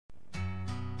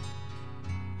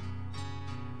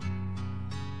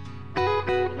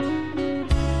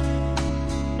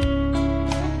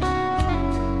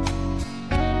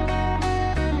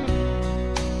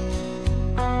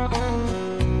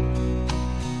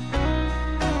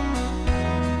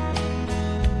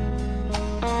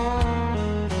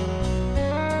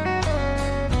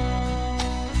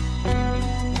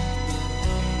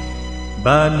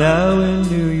By now in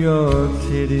New York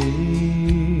City,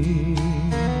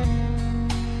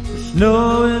 the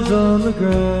snow is on the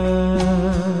ground,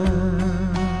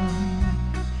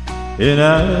 and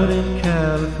out in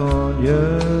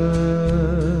California,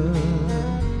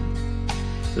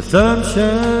 the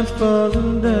sunshine's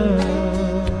falling down.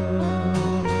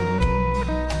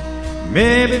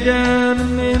 Maybe down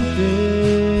in Memphis,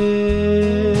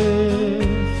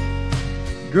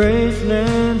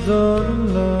 Graceland's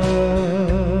autumn light,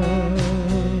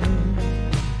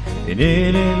 and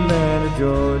in Atlanta,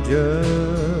 Georgia,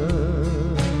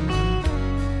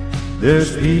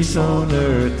 there's peace on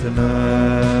earth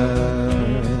tonight.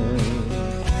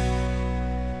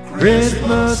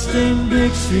 Christmas in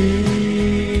Dixie,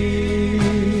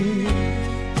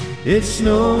 it's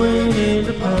snowing in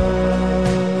the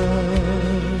pines.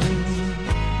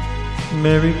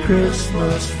 Merry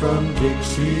Christmas from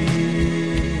Dixie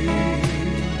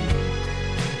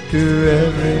to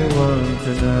everyone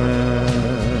tonight.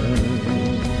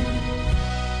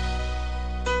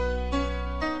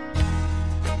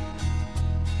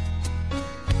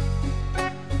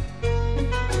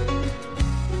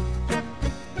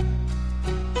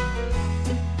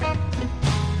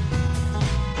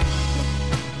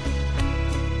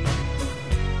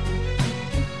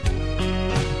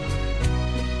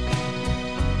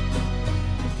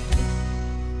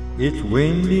 It's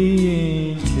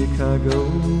windy in Chicago,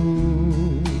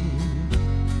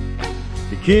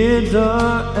 the kids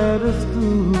are out of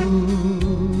school,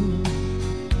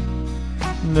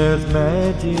 there's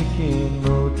magic in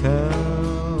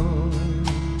Motown,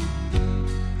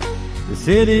 the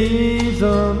city's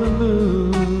on the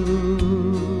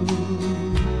move.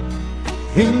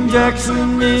 In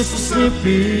Jackson,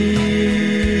 Mississippi,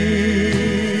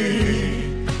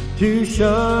 to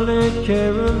Charlotte,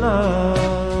 Carolina,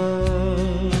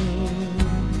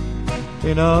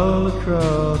 and all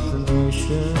across the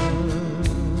nation,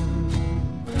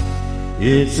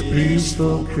 it's a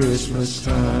peaceful Christmas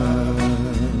time.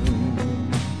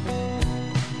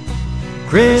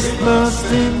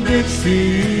 Christmas in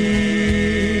Dixie,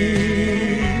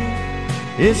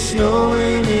 it's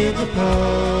snowing in the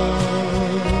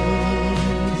pines.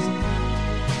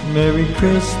 Merry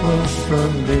Christmas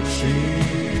from Dixie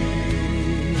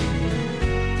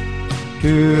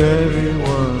to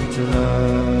everyone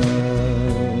tonight.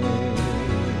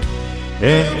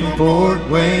 And from Fort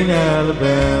Wayne,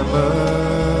 Alabama,